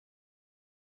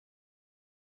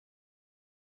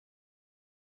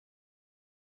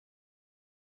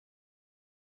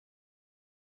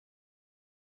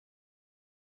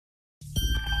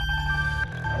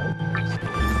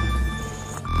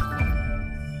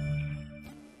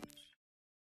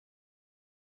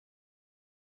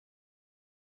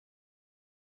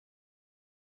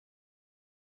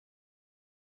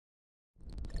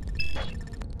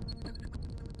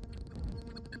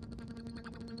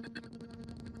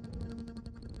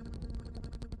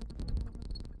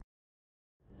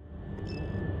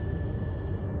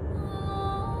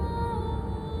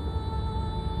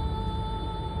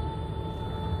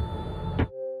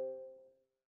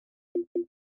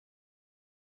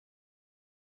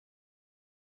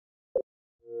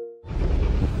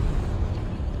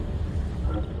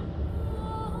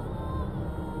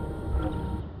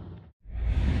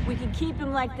should keep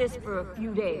him like this for a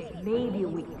few days, maybe a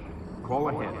week. Call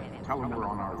ahead. Tell him we're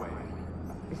on our way.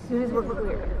 As soon as we're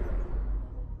clear.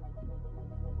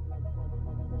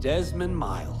 Desmond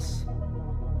Miles.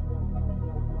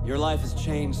 Your life has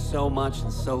changed so much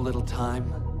in so little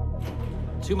time.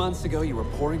 2 months ago, you were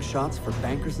pouring shots for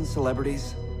bankers and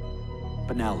celebrities.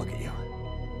 But now look at you.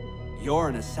 You're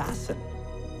an assassin.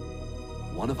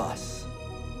 One of us.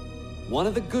 One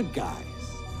of the good guys.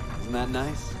 Isn't that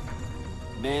nice?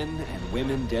 Men and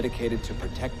women dedicated to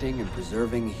protecting and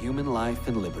preserving human life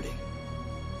and liberty.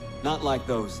 Not like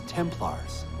those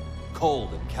Templars.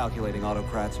 Cold and calculating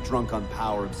autocrats, drunk on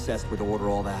power, obsessed with order,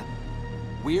 all that.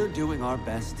 We're doing our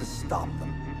best to stop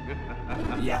them.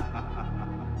 Yeah.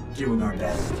 Doing our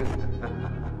best.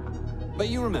 But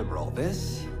you remember all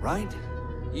this, right?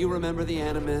 You remember the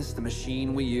Animus, the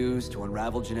machine we used to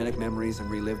unravel genetic memories and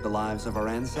relive the lives of our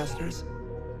ancestors?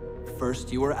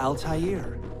 First, you were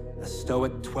Altair, a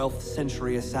stoic 12th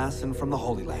century assassin from the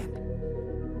Holy Land.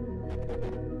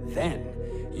 Then,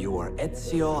 you were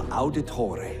Ezio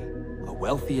Auditore, a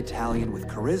wealthy Italian with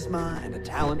charisma and a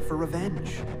talent for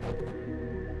revenge.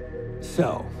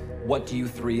 So, what do you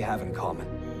three have in common?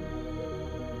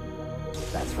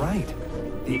 That's right,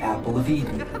 the Apple of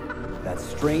Eden. That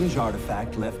strange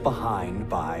artifact left behind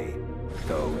by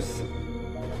those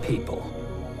people.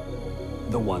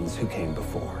 The ones who came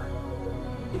before.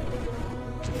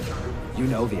 You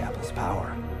know the Apple's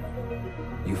power.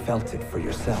 You felt it for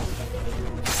yourself.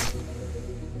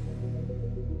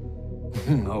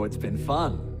 Oh, it's been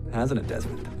fun, hasn't it,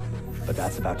 Desmond? But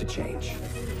that's about to change.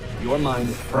 Your mind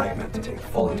is fragmented,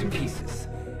 falling to pieces.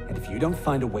 And if you don't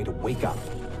find a way to wake up,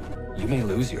 you may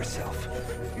lose yourself.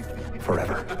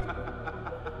 Forever.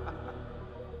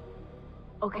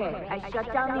 Okay, I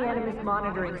shut down the Animus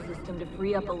monitoring system to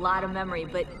free up a lot of memory,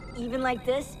 but even like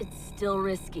this, it's still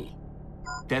risky.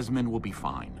 Desmond will be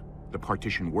fine. The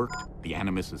partition worked, the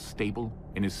Animus is stable,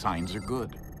 and his signs are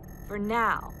good. For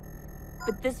now.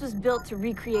 But this was built to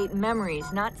recreate memories,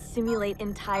 not simulate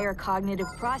entire cognitive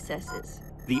processes.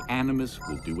 The Animus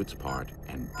will do its part,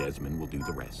 and Desmond will do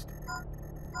the rest.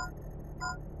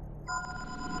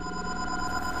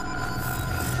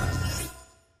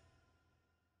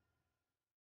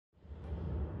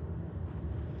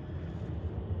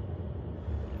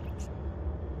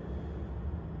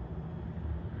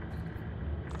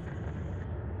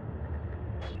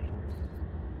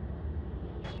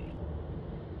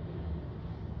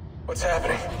 What's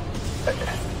happening?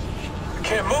 I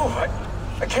can't move.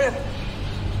 I can't.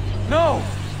 No!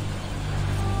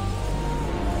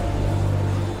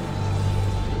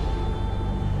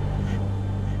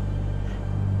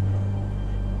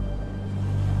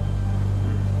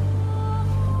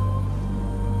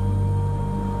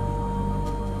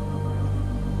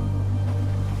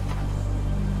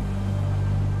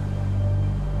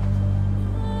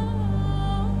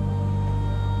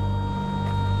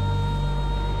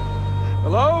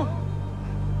 Hello?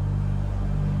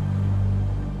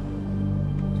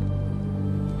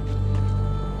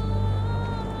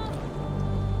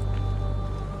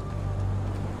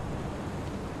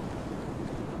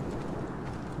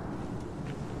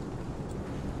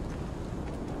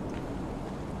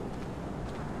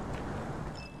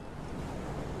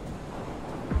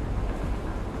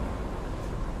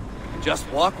 Just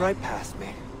walk right past me.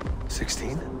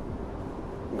 16?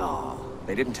 No,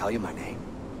 they didn't tell you my name.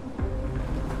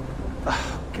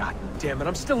 Oh, God damn it,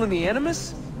 I'm still in the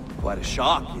Animus? Quite a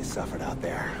shock you suffered out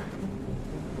there.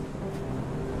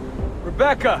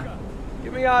 Rebecca!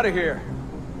 Get me out of here.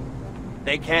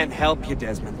 They can't help you,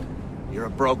 Desmond. You're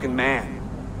a broken man.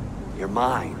 Your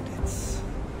mind, it's...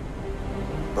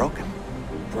 broken.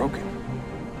 Broken.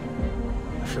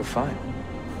 I feel fine.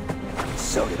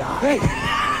 So did I. Hey!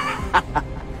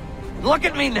 Look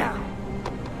at me now!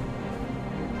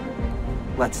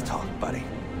 Let's talk, buddy.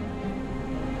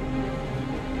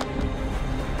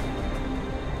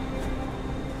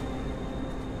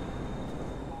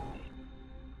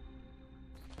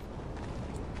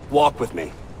 Walk with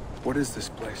me. What is this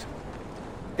place?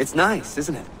 It's nice,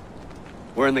 isn't it?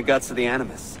 We're in the guts of the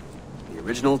Animus. The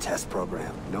original test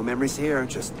program. No memories here,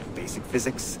 just basic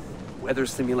physics, weather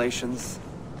simulations.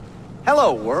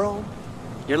 Hello, world.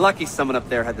 You're lucky someone up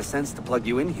there had the sense to plug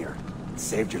you in here. It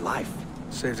saved your life.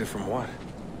 Saved it from what?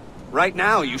 Right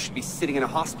now, you should be sitting in a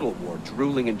hospital ward,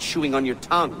 drooling and chewing on your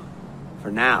tongue.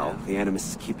 For now, the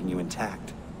Animus is keeping you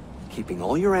intact. Keeping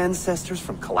all your ancestors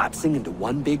from collapsing into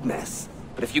one big mess.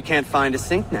 But if you can't find a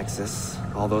Synch Nexus,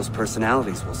 all those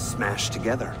personalities will smash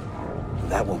together.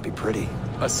 That won't be pretty.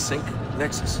 A Synch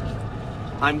Nexus?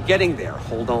 I'm getting there,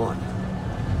 hold on.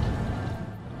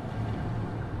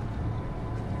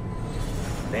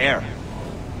 There.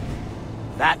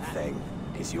 That thing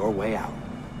is your way out.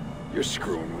 You're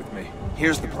screwing with me.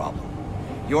 Here's the problem.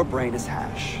 Your brain is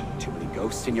hash. Too many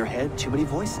ghosts in your head, too many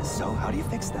voices. So how do you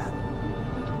fix that?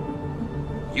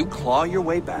 You claw your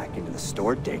way back into the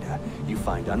stored data, you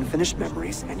find unfinished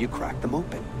memories, and you crack them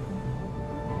open.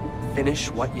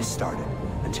 Finish what you started,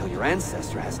 until your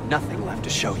ancestor has nothing left to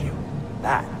show you.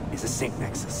 That is a Synch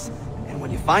Nexus. And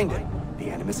when you find it, the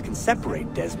Animus can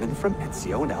separate Desmond from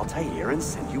Ezio and Altair and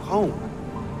send you home.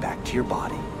 Back to your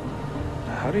body.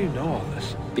 How do you know all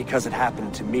this? Because it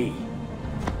happened to me.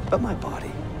 But my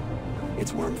body,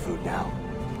 it's worm food now.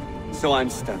 So I'm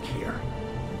stuck here.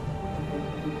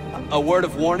 A word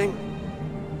of warning?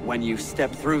 When you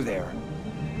step through there,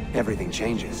 everything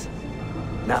changes.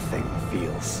 Nothing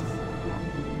feels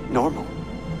normal.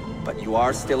 But you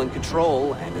are still in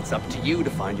control, and it's up to you to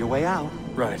find your way out.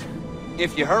 Right.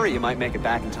 If you hurry, you might make it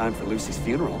back in time for Lucy's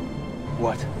funeral.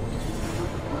 What?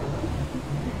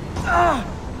 Ah!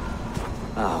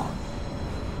 Oh.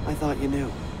 I thought you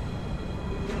knew.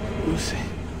 Lucy.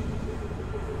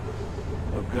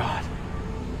 Oh, God.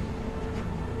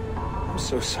 I'm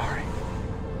so sorry.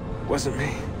 Wasn't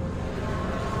me.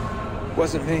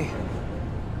 Wasn't me.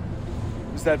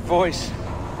 It was that voice.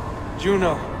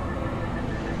 Juno.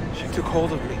 She took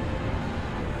hold of me.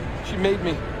 She made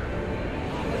me.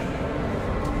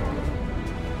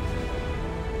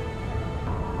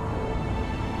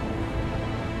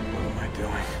 What am I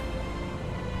doing?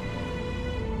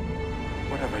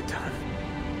 What have I done?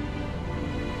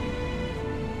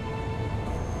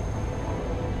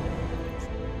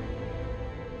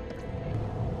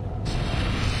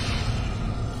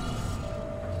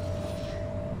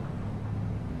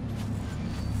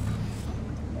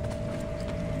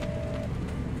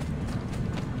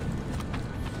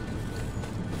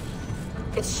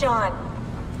 It's Sean.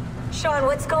 Sean,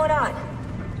 what's going on?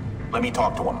 Let me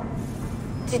talk to him.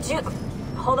 Did you...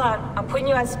 Hold on, I'm putting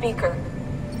you on speaker.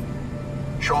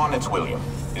 Sean, it's William.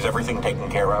 Is everything taken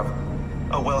care of?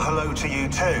 Oh, well, hello to you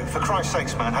too. For Christ's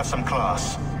sakes, man, have some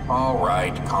class. All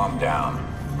right, calm down.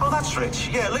 Oh, that's rich.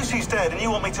 Yeah, Lucy's dead, and you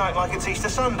want me to act like it's Easter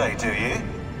Sunday, do you?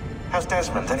 How's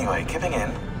Desmond, anyway? Giving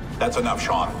in? That's enough,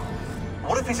 Sean.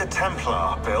 What if he's a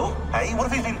Templar, Bill? Hey, what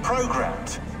if he's been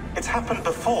programmed? It's happened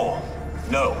before.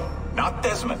 No, not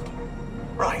Desmond.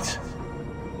 Right.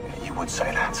 You would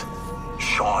say that.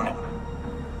 Sean,